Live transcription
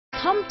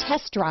Come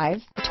test drive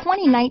the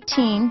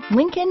 2019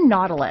 Lincoln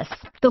Nautilus.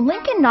 The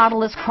Lincoln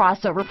Nautilus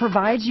crossover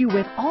provides you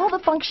with all the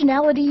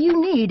functionality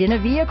you need in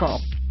a vehicle.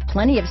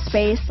 Plenty of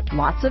space,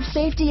 lots of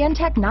safety and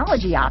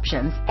technology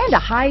options, and a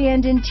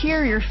high-end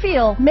interior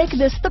feel make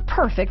this the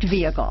perfect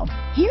vehicle.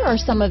 Here are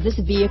some of this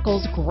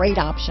vehicle's great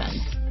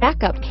options: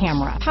 backup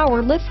camera,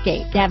 power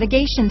liftgate,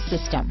 navigation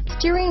system,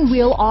 steering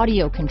wheel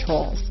audio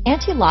controls,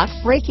 anti-lock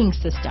braking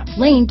system,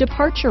 lane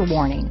departure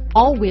warning,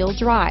 all-wheel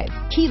drive,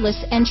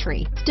 keyless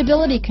entry,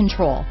 stability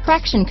control,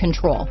 traction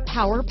control,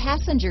 power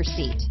passenger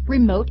seat,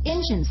 remote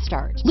engine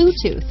start,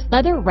 Bluetooth,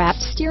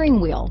 leather-wrapped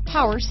steering wheel,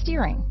 power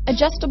steering,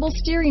 adjustable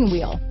steering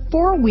wheel,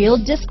 four-wheel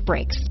disc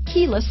brakes,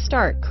 keyless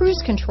start, cruise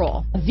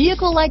control. A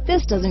vehicle like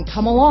this doesn't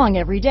come along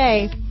every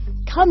day.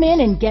 Come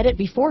in and get it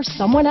before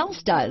someone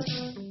else does.